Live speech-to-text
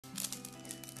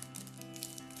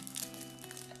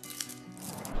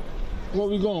Where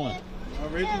we going?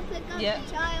 Already? Yeah.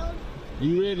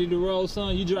 You ready to roll,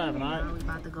 son? You driving, all right? We're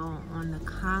about to go on the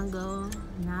Congo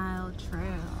Nile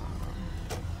Trail.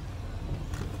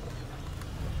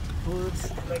 Foods,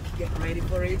 like get ready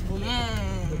for it.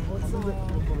 Yeah.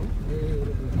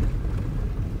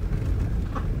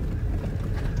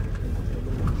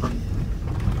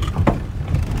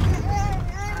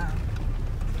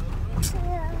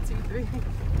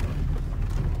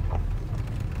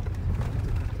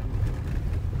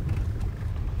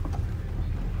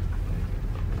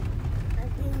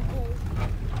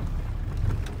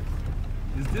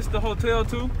 Is this the hotel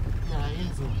too? Yeah,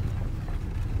 Enzo.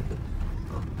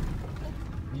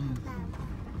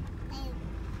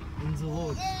 Enzo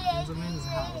Lodge. Enzo Men's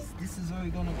house. This is where we're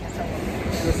gonna get our.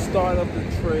 The start of the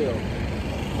trail.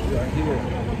 Right here.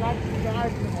 We're gonna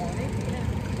drive in the morning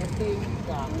and stay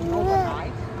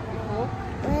overnight before.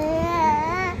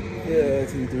 Yeah,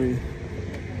 T3.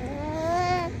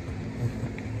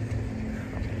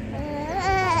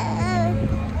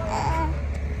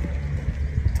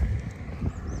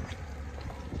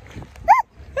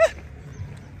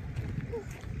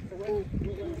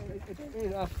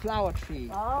 It's a flower tree.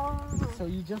 Oh. So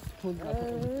you just put up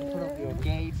your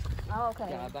gate. Oh, okay.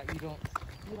 Yeah, but you don't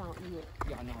You don't eat it.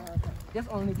 yeah no. Okay. Just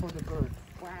only for the birds.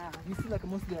 Wow. You see like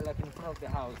mostly like in front of the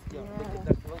house. Yeah, Yeah.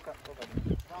 look up over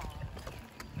there.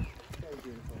 Very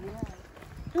beautiful.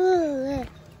 Yeah.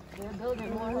 They're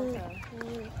building more hotels.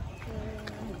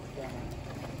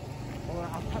 Or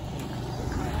apartment.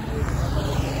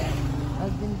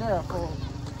 Has been there for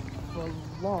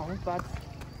long, but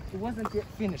it wasn't yet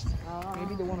finished. Oh.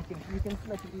 Maybe they want to finish. You can see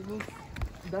like it looks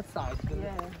that side. The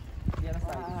other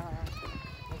side.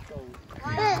 Let's go.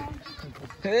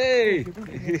 Hey!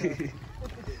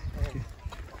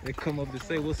 They come up to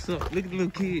say what's up. Look at the little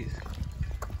kids.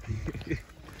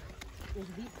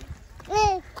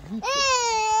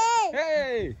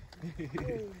 Hey!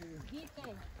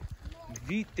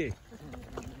 Vite.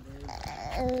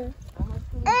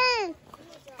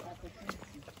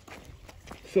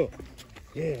 So,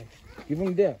 yeah, give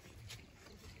them that.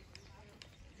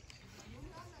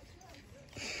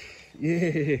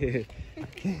 Yeah.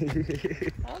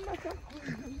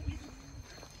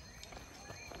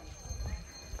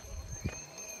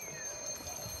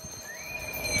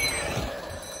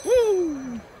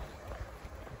 Woo!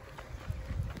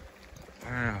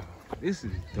 Wow, this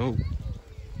is dope.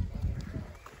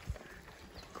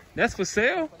 That's for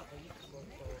sale?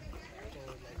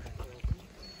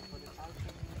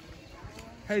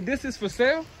 Hey, this is for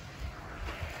sale?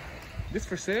 This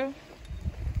for sale?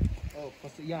 Oh,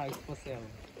 yeah, it's for sale.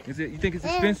 Is it? You think it's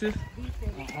expensive?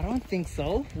 I don't think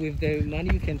so. With the money,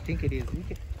 you can think it is.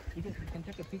 You can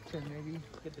take a picture and maybe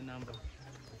get the number.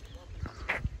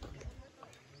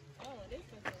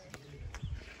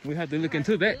 We have to look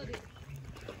into that.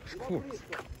 Of course.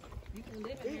 You can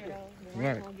live in here though.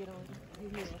 Right. Give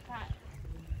you a cot.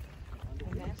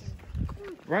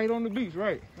 Right on the beach,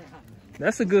 right?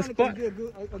 That's a good spot. Be a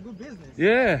good business.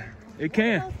 Yeah, it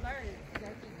can.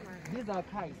 These are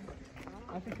kites.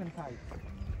 African kites.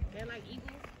 They're like eagles?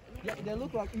 Yeah, they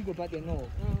look like eagle, but they're not.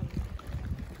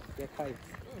 They're kites.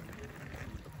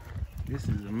 This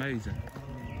is amazing.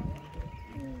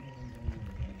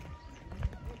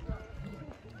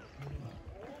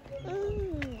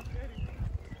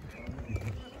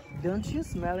 Don't you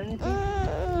smell anything?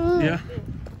 Yeah.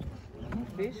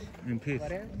 Fish? And piss.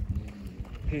 What else?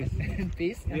 Piss.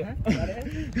 Fish? Yeah. What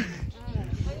else?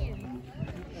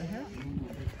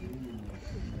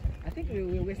 I think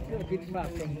we're still a bit far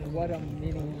from what I'm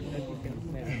meaning that you can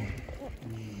smell.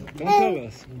 Don't tell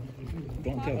us.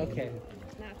 Don't tell us. Okay.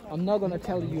 I'm not gonna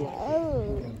tell you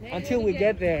until we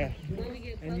get there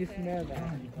and you smell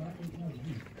that.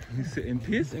 You said and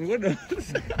piss and what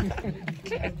else?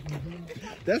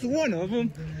 That's one of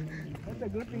them. That's a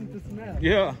good thing to smell.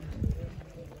 Yeah.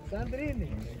 Sandrine.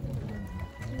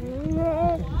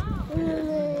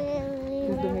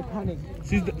 She's the mechanic.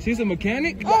 She's a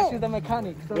mechanic? Yeah, she's the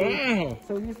mechanic. So Wow.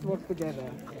 So we used to work together.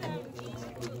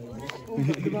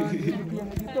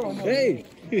 Hey.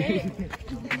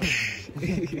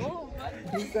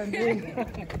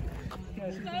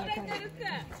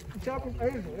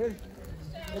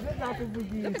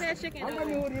 Look at that chicken.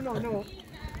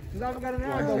 He's He's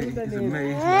amazing.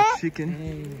 Like chicken.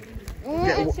 Is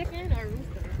that chicken or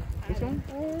rooster? Which one?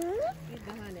 He's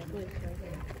behind that bush right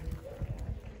there.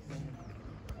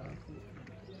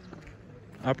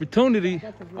 Opportunity.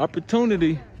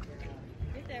 Opportunity.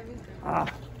 Get that rooster. Ah,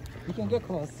 you can get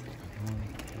close.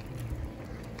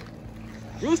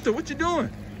 Rooster, what you doing?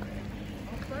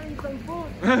 I'm frying some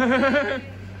food.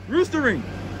 Roostering.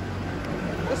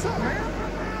 What's up, man?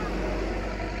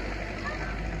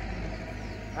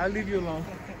 I'll leave you alone.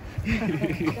 Does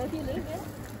he live there?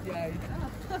 Yeah.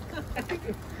 I think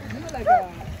you know like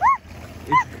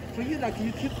for you like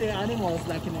you keep the animals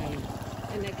like in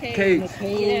In the cage. Cage. a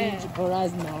cage,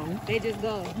 whereas now They just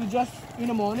go. you just in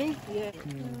the morning. Yeah.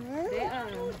 They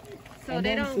so and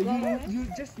they then, don't so go. you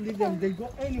just leave them. They go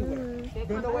anywhere.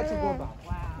 They know where to go back.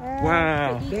 Wow.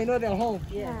 Wow. They know their home.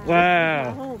 Yeah.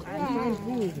 Wow. Home. You find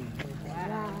food.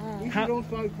 If you don't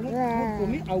find food for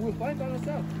me, I will find by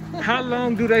myself. How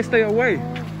long do they stay away? You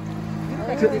know,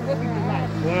 like they work in the night.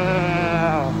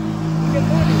 Wow. In the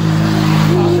morning,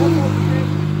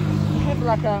 we have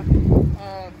like a,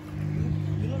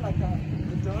 you know, like the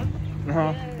dawn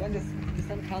Uh-huh. when the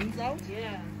sun comes out.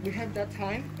 Yeah. We have that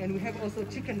time, and we have also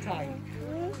chicken time.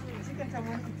 Chicken time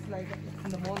when it's like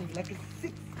in the morning, like it's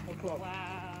 6 o'clock.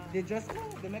 Wow. They just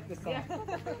they make the sound.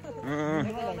 Uh-huh.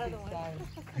 You know, like it's time.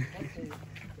 That's it.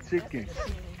 Chicken.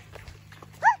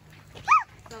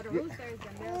 So the roosters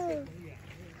and male chickens.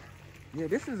 Yeah,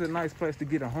 this is a nice place to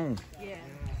get a home. Yeah.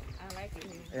 I like it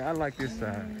here. Yeah, I like this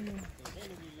side.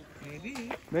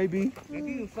 Maybe Maybe.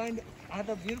 you find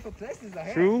other beautiful places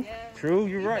ahead. True. Yeah. True.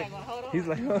 You're right. Like, well, hold on. He's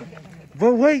like, oh,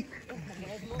 but wait,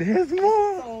 there's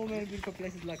more. So many beautiful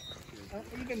places, like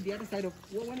even the other side of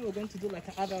when we were going to do like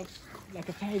other like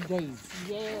a 5 days.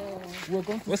 Yeah. We're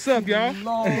going to What's up, y'all?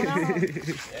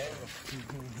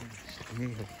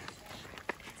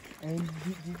 And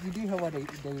did you hear what they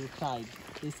replied?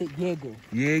 They said Diego.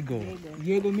 Diego.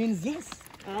 Diego means yes.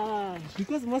 Ah.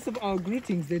 Because most of our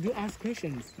greetings, they do ask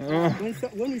questions.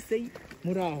 When you say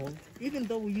Muraho, even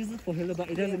though we use it for hello, but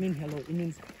it doesn't mean hello. It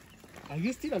means, are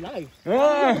you still alive?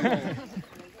 Oh.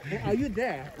 Or are you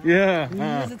there? Yeah. We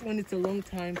use it when it's a long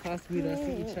time past we don't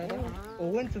see each other,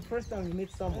 or when it's the first time you meet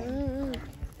someone.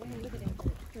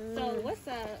 So what's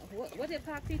what did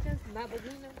Pop teach us?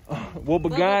 Nabagino?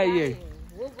 Wobagaye.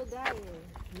 Wobagaye.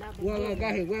 Well, go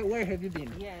ahead. Where have you been?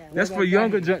 Yeah. That's for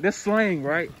younger. That's slang,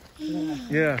 right?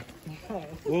 Yeah.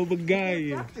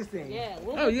 Wobagaye. Practicing. Yeah.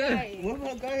 Oh yeah.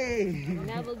 Wobagaye.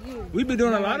 Nabagino. We've been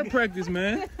doing a lot of practice,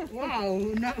 man. Wow.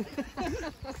 No.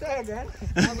 Say again.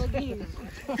 Nabagino.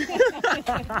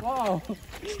 Wow.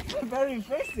 Very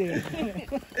impressive.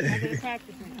 I've been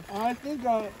practicing. I think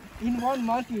in 1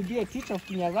 month you'll be a teacher of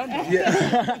Kinyarwanda.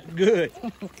 Yeah. Good.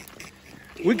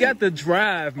 We got the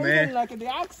drive, Even man. like the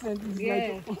accent is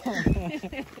like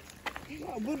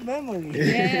wow, good memory.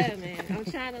 Yeah, man. I'm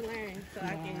trying to learn so I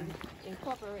can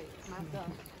incorporate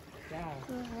myself. Yeah.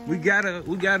 We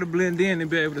gotta blend in and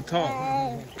be able to talk.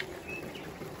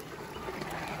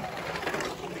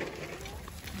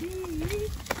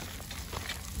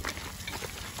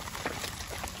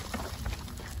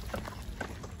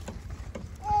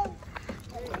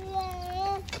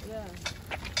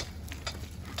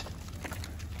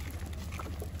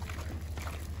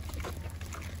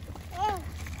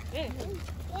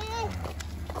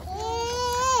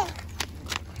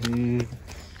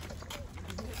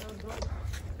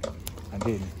 I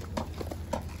didn't.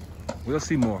 We'll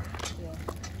see more.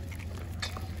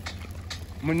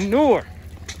 Manure.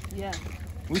 Yeah.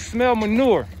 We smell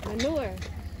manure. Manure.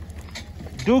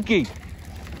 Dookie.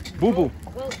 Boo boo.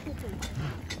 Goat pooping.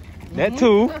 That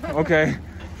too. Okay.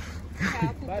 Cow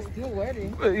pooping. But still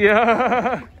waiting.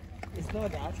 Yeah. It's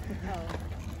not that. Oh.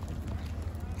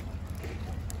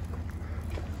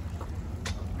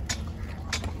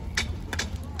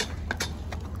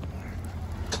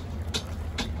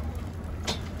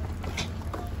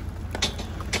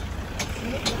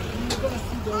 You're gonna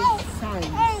see those signs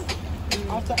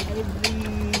after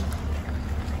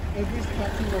every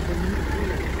starting of the new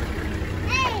year.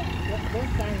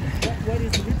 Those signs, what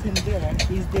is written there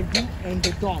is the do and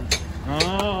the don't.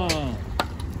 Oh.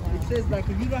 It says like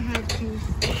you don't have to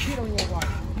cheat on your wife.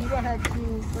 You don't have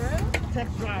to take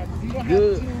drugs. You don't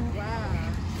Good.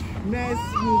 have to mess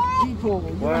with people. You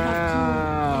don't Wow.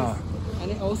 have to.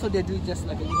 And then also they do just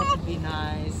like you have to be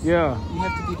nice. Yeah. You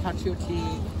have to be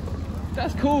patriotic.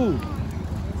 That's cool.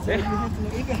 So you have to,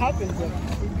 if it happens,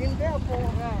 you've been there for a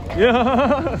while.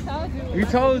 Yeah. We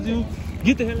told you.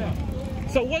 Get the hell out.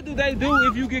 So what do they do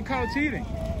if you get caught cheating?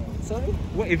 Sorry?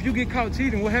 What if you get caught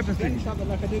cheating? What happens to Then you? trouble,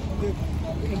 like they invite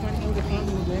all the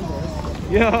family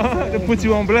members. Yeah, they put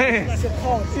you on blast. Like a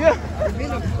court. Yeah. They've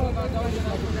been a court.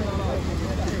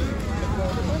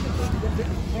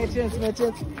 My chance. Yeah.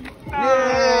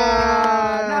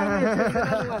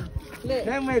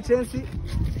 Then my chance.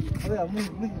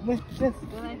 My chance.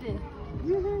 What I did?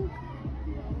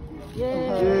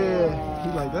 Yeah.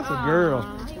 He's like, that's a girl.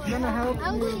 Gonna help you.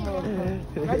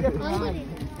 Right there for me.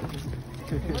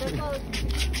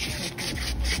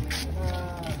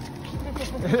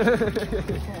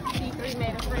 P3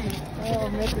 made a friend. Oh,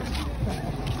 make it.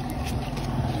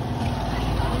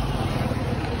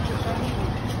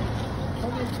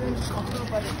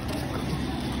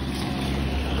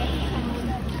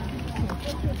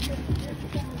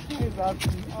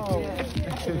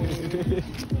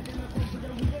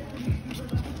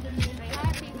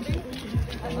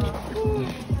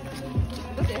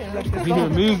 You hear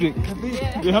music?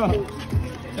 Yeah.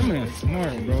 That man's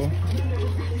smart, bro.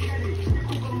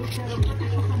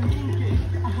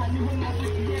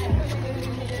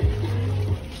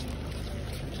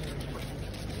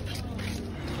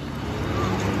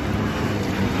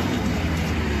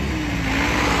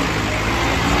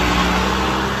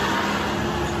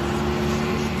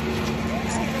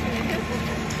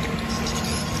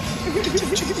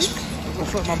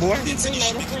 What's up, my boy?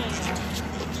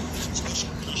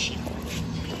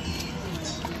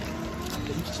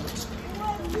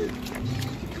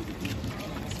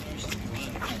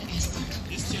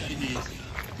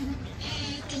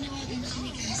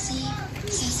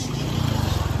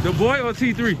 The boy or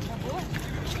T3?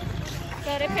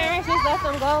 So the parents just let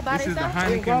them go by This is the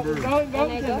themselves? Heineken brew.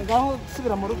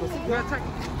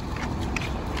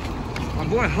 My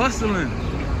boy hustling.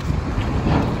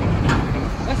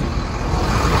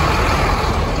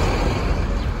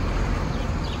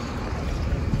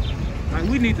 Like,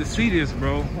 we need to see this,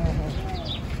 bro.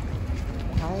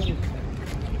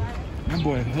 That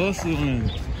boy hustling.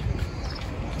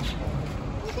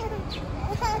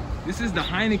 This is the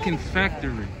Heineken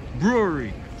factory,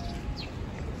 brewery.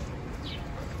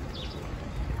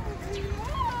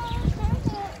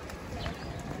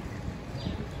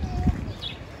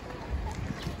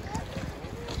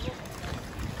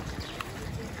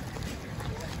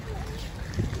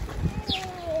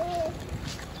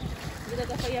 You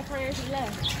looking for your friends who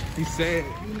left? He said.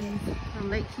 From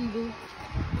Lake Kivu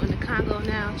on the Congo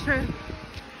Nile Trail.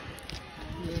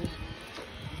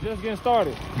 Just getting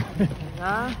started.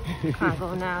 Yeah,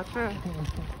 Congo Nile Trail.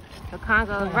 The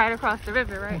Congo is right across the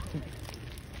river, right?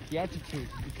 The altitude,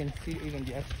 you can see even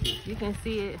the altitude. You can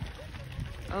see it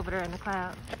over there in the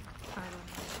clouds.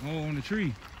 Oh, on the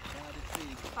tree.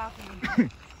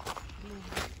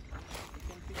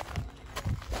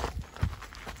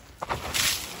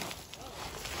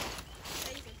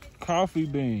 Coffee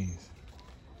beans.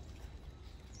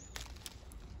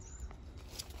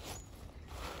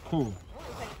 Cool.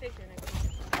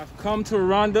 I've come to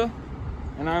Rwanda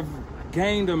and I've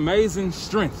gained amazing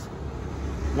strength.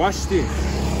 Watch this.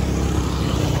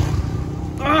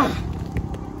 Ah!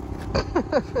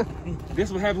 This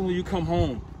is what happens when you come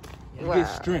home. You get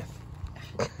strength.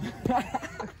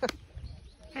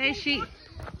 Hey, sheep.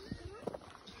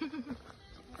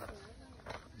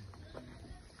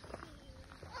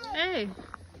 Hey.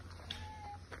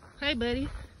 Hey, buddy.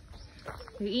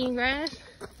 You eating grass?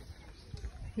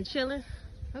 You chilling?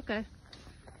 Okay.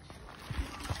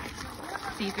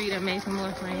 T3 done made some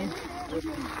more friends.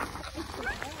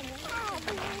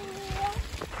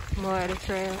 More of the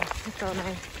trail. It's so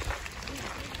nice.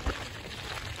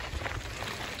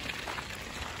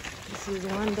 This is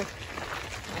Rwanda.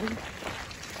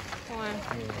 Corn.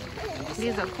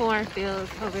 These are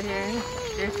cornfields over here.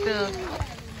 They're still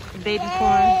baby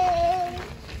corn.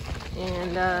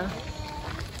 And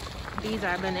these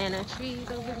are banana trees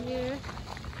over here.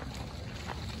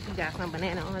 You got some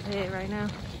banana on his head right now.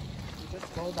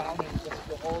 Just go down and just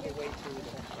go all the way to the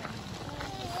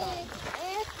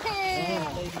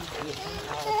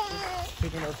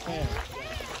taking her fan.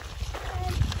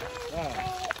 Wow.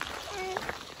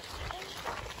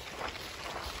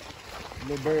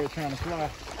 Little bird trying to fly.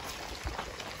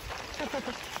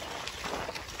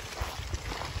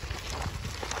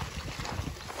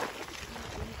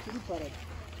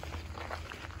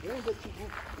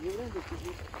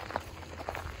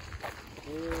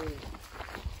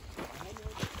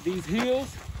 These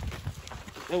hills,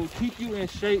 that will keep you in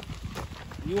shape.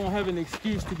 You won't have an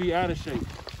excuse to be out of shape.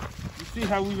 You see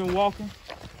how we've been walking?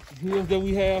 The hills that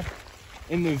we have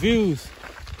and the views.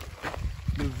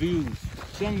 The views.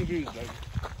 Show them the views, baby.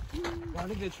 Wow,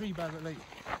 look at that tree by the lake.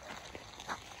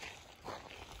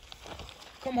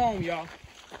 Come home, y'all.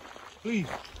 Please,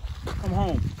 come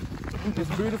home.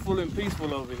 It's beautiful and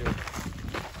peaceful over here.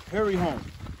 Hurry home.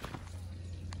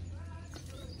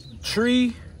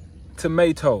 Tree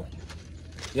tomato.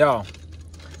 Y'all.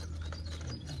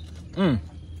 When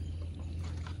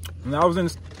I was in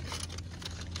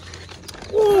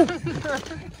Woo!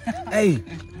 Hey,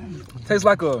 tastes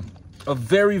like a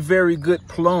very, very good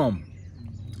plum.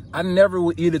 I never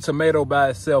would eat a tomato by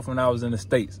itself when I was in the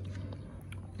States.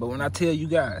 But when I tell you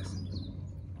guys,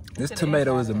 this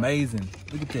tomato is amazing.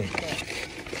 Look at that.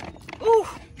 Ooh,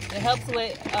 it helps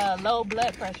with low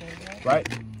blood pressure, right? Right?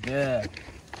 Yeah.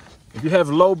 If you have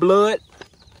low blood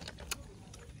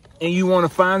and you want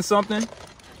to find something,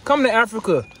 Come to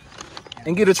Africa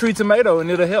and get a tree tomato and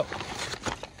it'll help.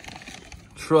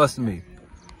 Trust me.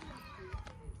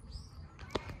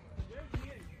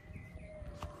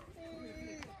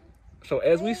 So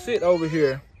as we sit over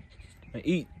here and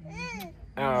eat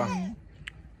our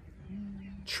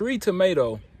tree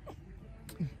tomato,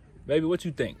 baby, what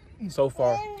you think so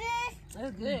far?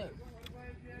 It's good.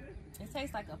 It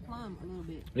tastes like a plum a little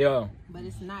bit. Yeah. But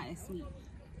it's not as sweet.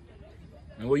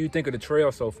 And what do you think of the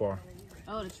trail so far?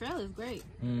 Oh, the trail is great.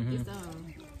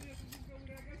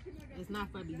 It's not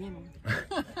for beginners.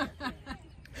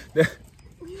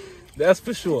 That's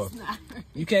for sure.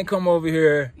 You can't come over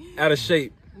here out of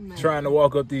shape trying to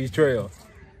walk up these trails.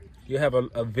 You have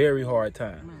a very hard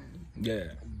time.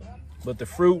 Yeah. But the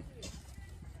fruit,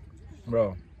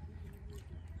 bro,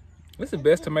 this is the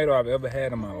best tomato I've ever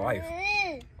had in my life.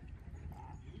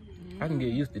 I can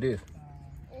get used to this.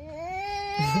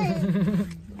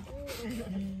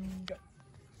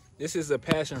 This is a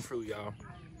passion fruit, y'all.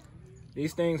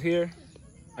 These things here,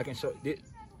 I can show you.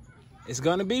 It's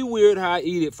gonna be weird how I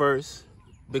eat it first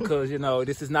because, you know,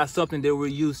 this is not something that we're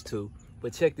used to.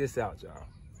 But check this out, y'all.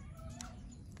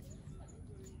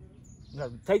 You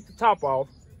have to take the top off.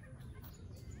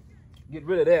 Get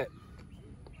rid of that.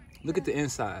 Look at the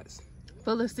insides.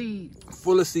 Full of seeds.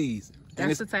 Full of seeds.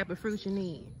 That's the type of fruit you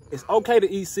need. It's okay to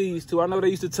eat seeds too. I know they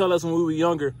used to tell us when we were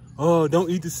younger, oh,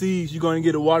 don't eat the seeds. You're going to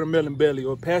get a watermelon belly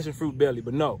or a passion fruit belly.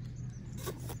 But no.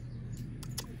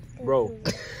 Bro.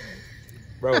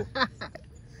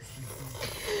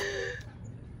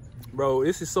 Bro,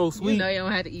 this is so sweet. You know you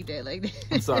don't have to eat that like that.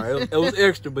 I'm sorry. It was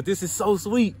extra, but this is so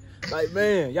sweet. Like,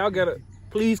 man, y'all got to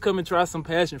please come and try some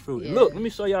passion fruit. Yeah. Look, let me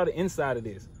show y'all the inside of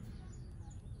this.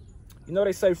 You know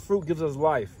they say fruit gives us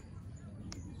life.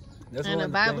 That's and the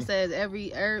Bible says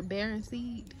every herb bearing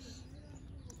seed.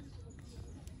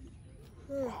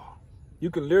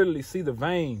 You can literally see the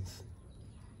veins.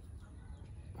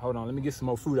 Hold on, let me get some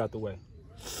more fruit out the way.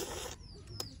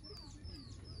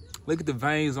 Look at the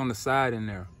veins on the side in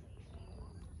there.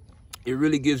 It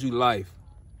really gives you life.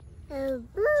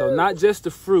 So not just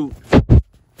the fruit,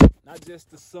 not just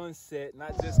the sunset,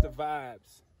 not just the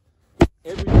vibes.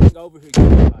 Everything over here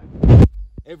gives you life.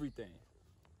 Everything.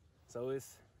 So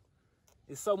it's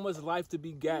so much life to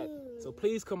be got. So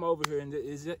please come over here and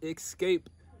escape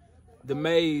the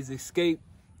maze, escape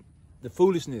the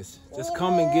foolishness. Just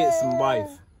come and get some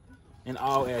life in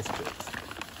all aspects.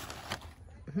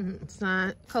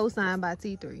 Co-signed by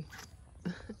T3.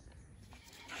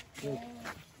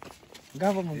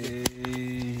 Government.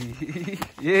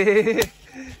 Yeah.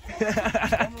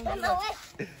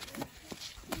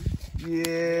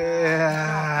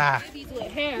 Yeah.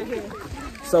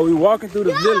 So we walking through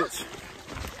the village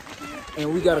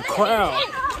and we got a crowd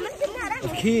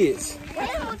of kids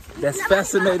that's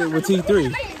fascinated with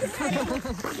T3.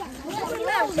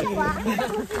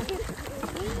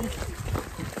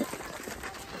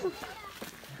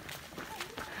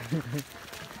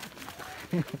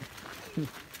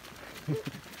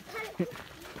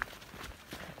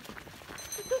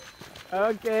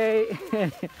 Okay.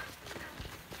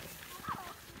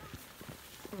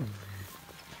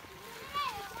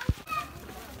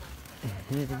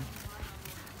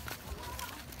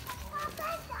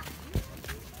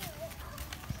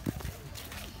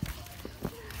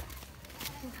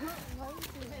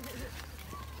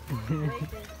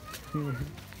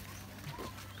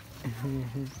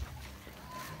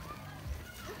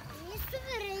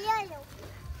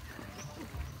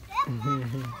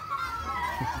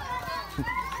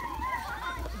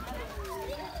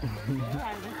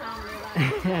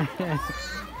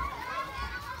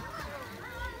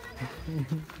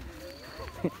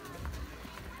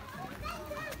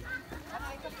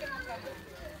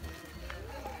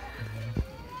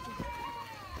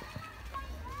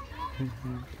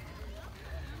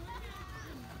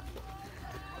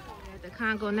 At the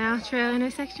Congo Nile Trail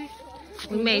intersection,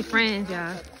 we made friends,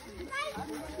 y'all.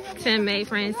 Tim made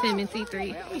friends, Tim and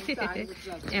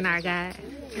T3, and our guide.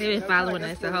 They've been following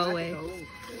us the whole way.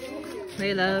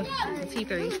 They love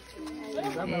T3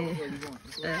 and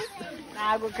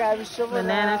us.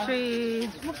 Banana trees.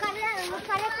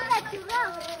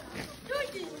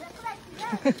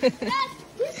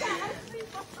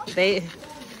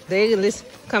 they listen,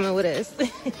 coming with us.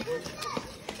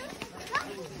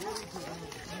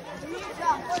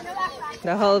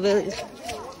 The whole village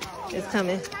is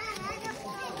coming.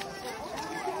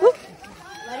 Woo.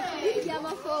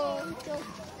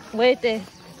 Wait there.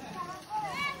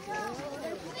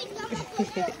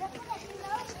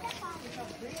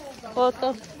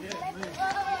 Photo.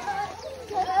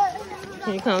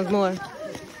 Here comes more.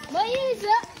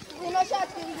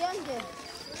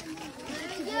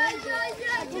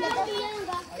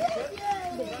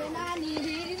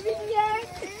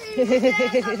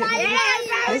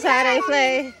 That's how they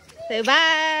play. Say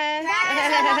bye.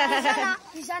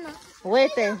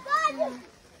 Wait there.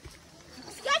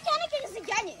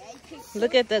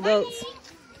 Look at the goats.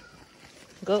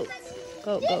 Goats.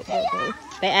 Goat.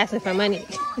 They asking for money.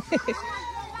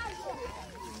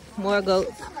 More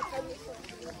goats.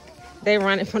 They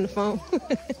running from the phone.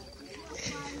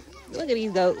 Look at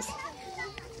these goats.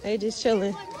 They just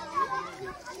chilling.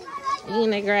 Eating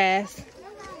the grass.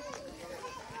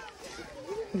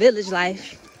 Village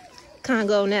life.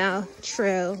 Congo Nile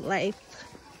Trail life.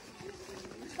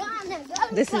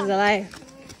 This is the life.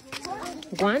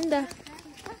 Gwanda.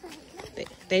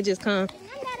 They just come.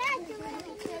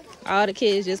 All the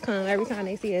kids just come every time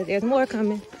they see us. There's more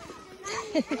coming.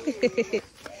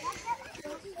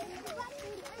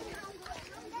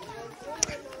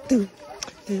 Do.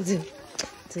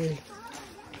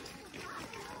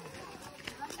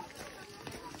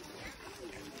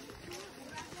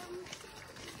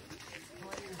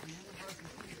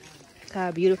 Look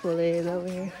how beautiful it is over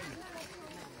here.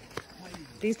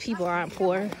 These people aren't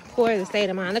poor. Poor is a state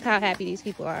of mind. Look how happy these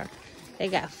people are. They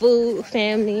got food,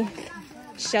 family,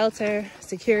 shelter,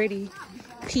 security,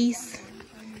 peace,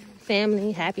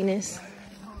 family, happiness.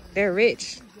 They're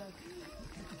rich.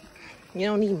 You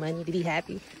don't need money to be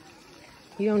happy.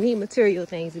 You don't need material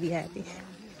things to be happy.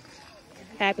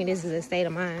 Happiness is a state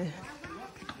of mind.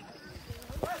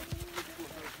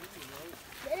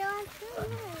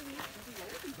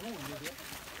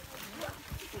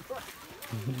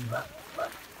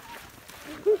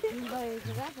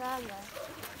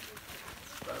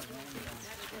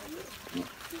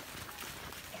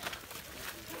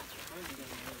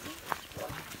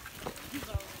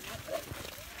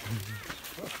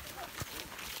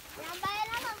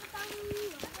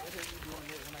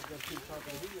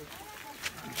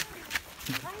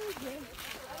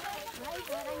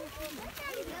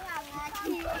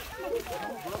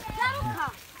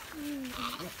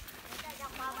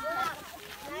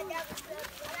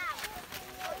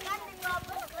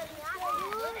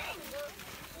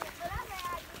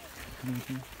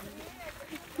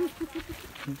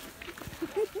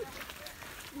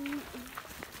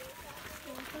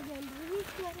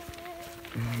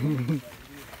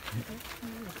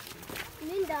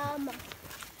 Lindama.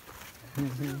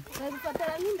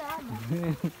 Nakupatana lindama.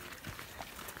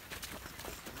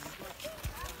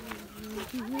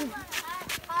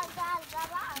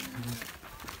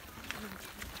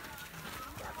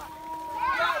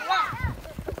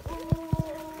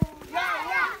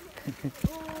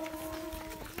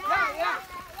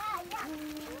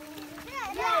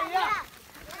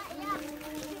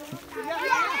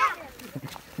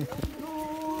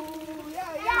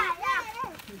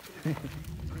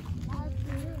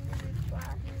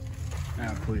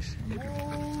 Now push.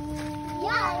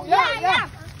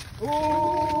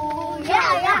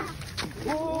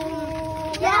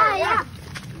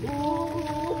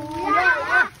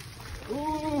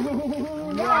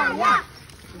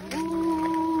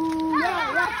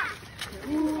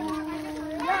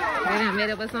 They done made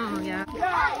up a song, y'all.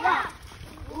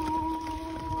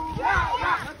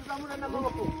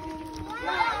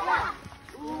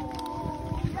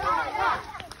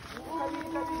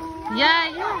 Yeah.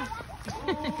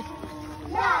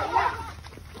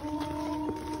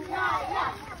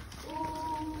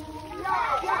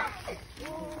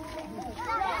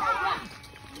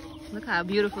 Look how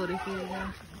beautiful this is.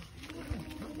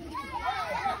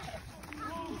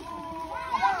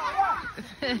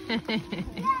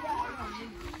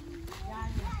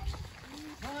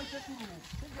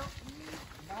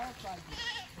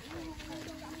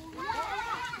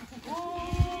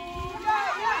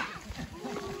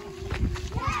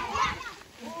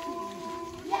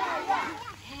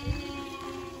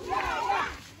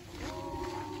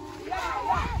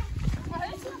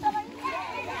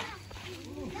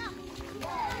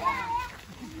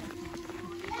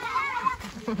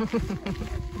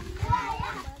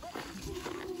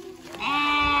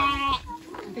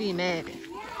 Be mad.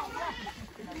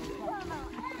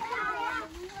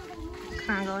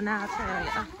 Congo Nile Trail,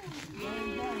 y'all.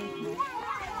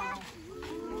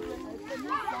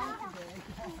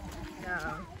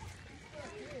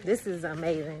 This is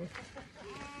amazing.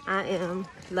 I am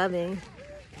loving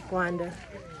Gwanda.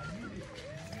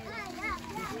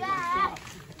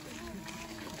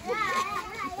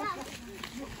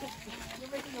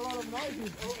 You're making a lot of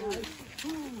noises.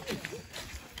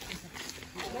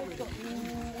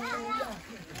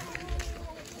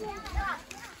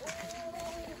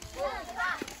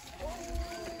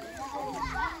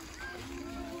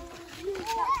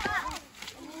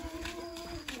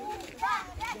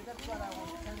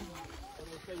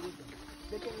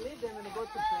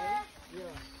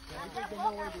 Because they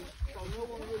know where they, so no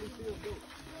one really feels good.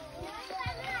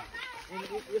 And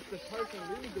if the person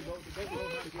leaves the goat, the goat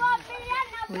knows how to get in.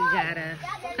 We got a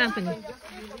company.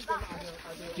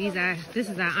 This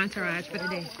is our entourage for the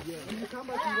day. Yeah, when you come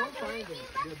back, you won't find them.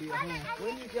 They'll be at home.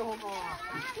 When you get home,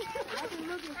 I've been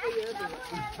looking for you everywhere.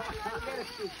 I gotta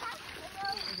see.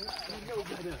 You know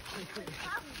better.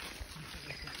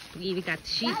 We even got the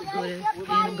sheep with us,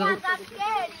 and the goat,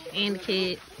 and the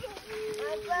kids.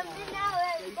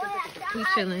 We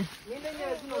chilling.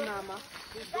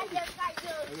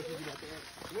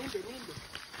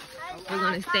 We're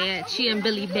gonna stay at Chi and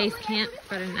Billy Base Camp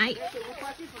for the night.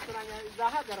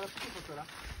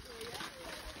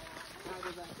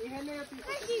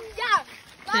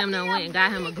 Tim done went and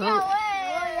got him a goat.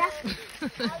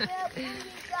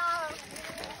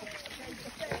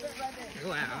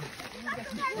 Wow.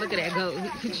 Look at that goat.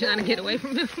 He's trying to get away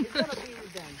from him.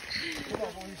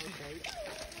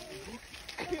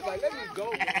 Like, let me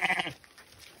go.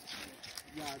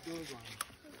 Yeah,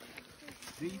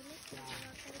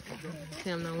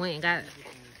 Tim done went and got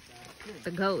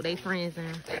the goat. They friends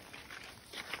now.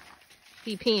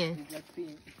 He peeing.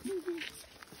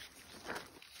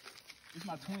 It's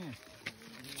my twin.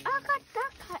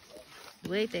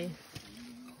 Wait there.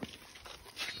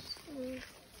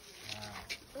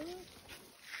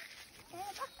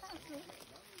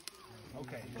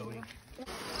 Okay, go in.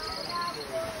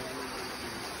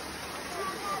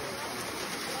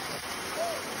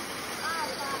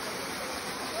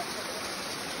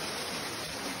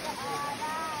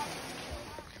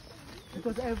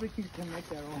 Because every kid can make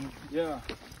their own. Yeah.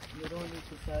 You don't need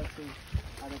to sell to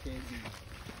other kids.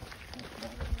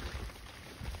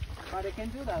 But they can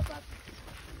do that, but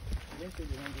eventually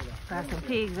they don't do that. Got some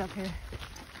pigs up here.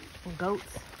 Some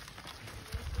goats.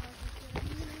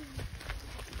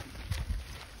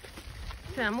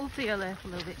 Tim, move to your left a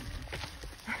little bit.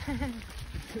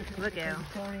 Look at them.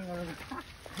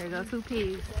 Here go two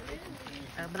pigs.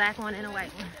 A black one and a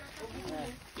white one.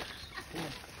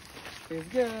 It's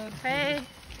good. Hey,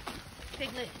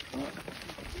 piglet.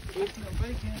 It's no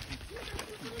bacon.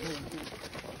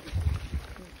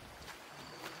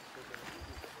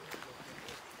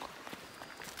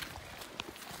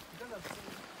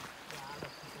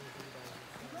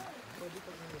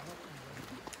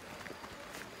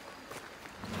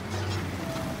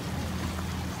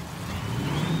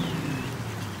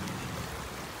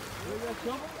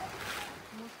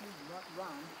 Run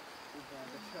with the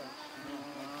church.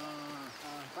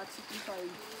 But if I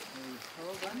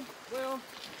program, well,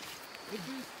 if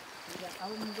this,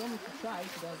 I'm going to try if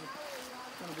it's going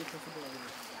to be possible.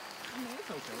 No, it's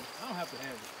okay. I don't have to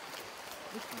have it.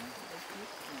 It's fine.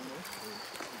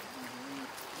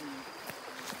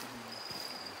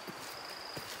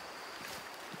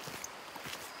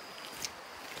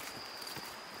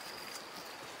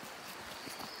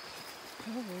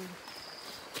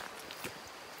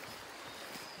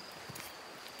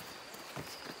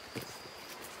 Look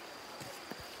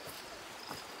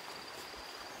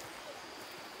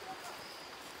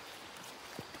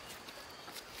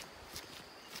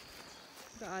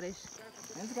at all this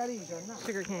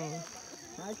sugar cane.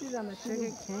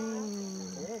 Sugar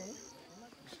cane.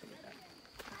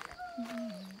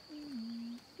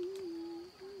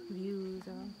 Views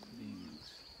of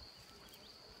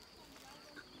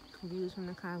views from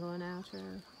the Congo Nile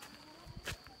Trail.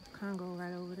 Congo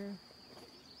right over there.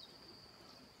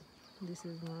 This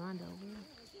is Rwanda over there.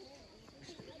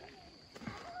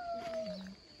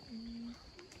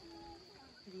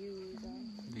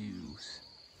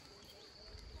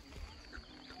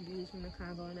 Views from the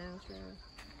Congo Nile Trail.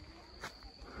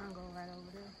 Congo right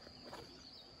over there.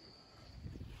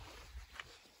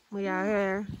 We out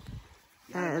here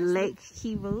at Lake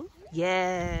Kivu.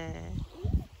 Yeah.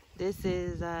 This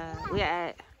is, we're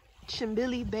at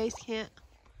Chimbili Base Camp.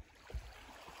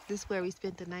 This is where we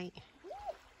spent the night.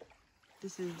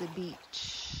 This is the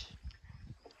beach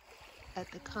at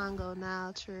the Congo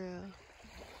Nile Trail.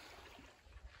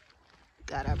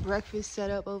 Got our breakfast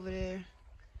set up over there.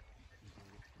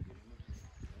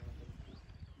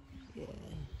 Yeah.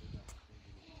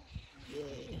 Yeah.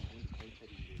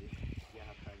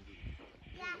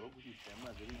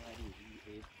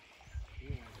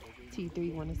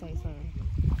 T3 want to say something.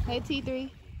 Hey T3.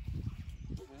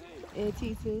 Hey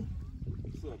T2.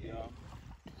 What's up, y'all?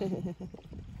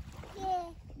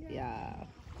 Yeah.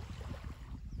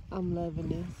 I'm loving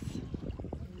this.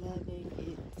 Loving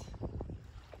it.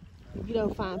 If you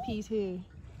don't find peace here,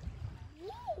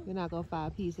 you're not gonna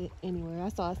find peace anywhere. I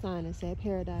saw a sign that said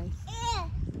paradise.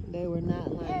 They were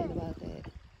not lying about that.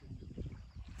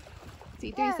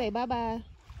 T3 say bye-bye.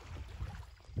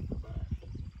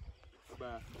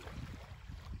 Bye-bye.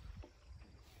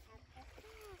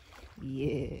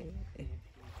 Yeah.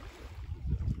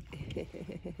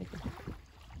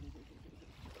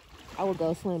 I would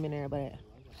go swim in there, but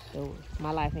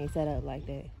my life ain't set up like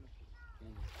that.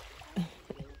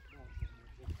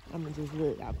 I'm gonna just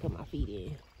look. I'll put my feet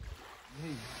in.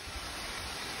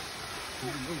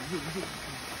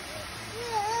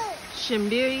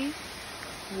 Shimbiri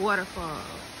waterfall.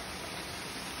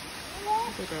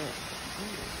 Look at that.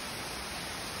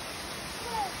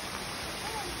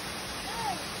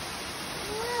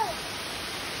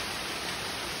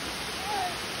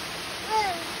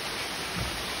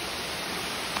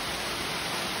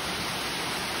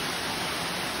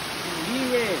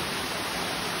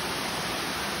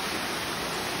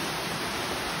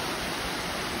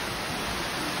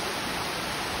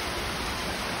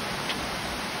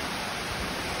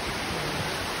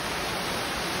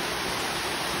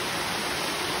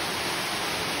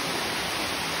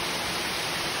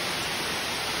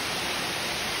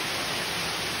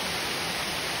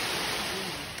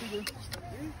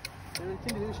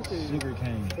 Sugar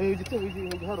cane.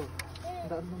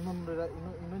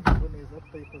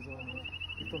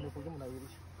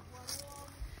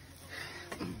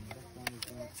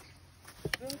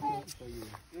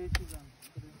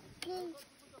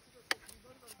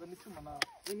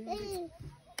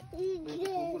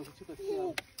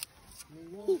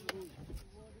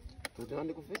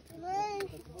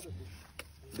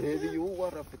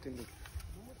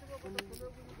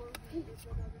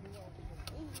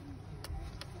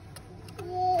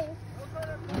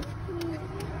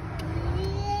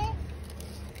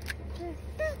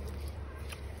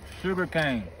 Sugar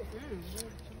cane.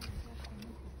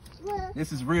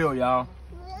 This is real, y'all.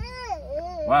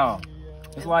 Wow.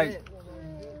 It's like,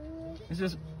 it's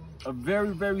just a very,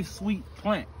 very sweet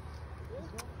plant.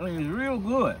 I mean, it's real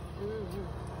good.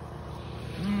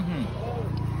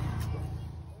 Mm-hmm.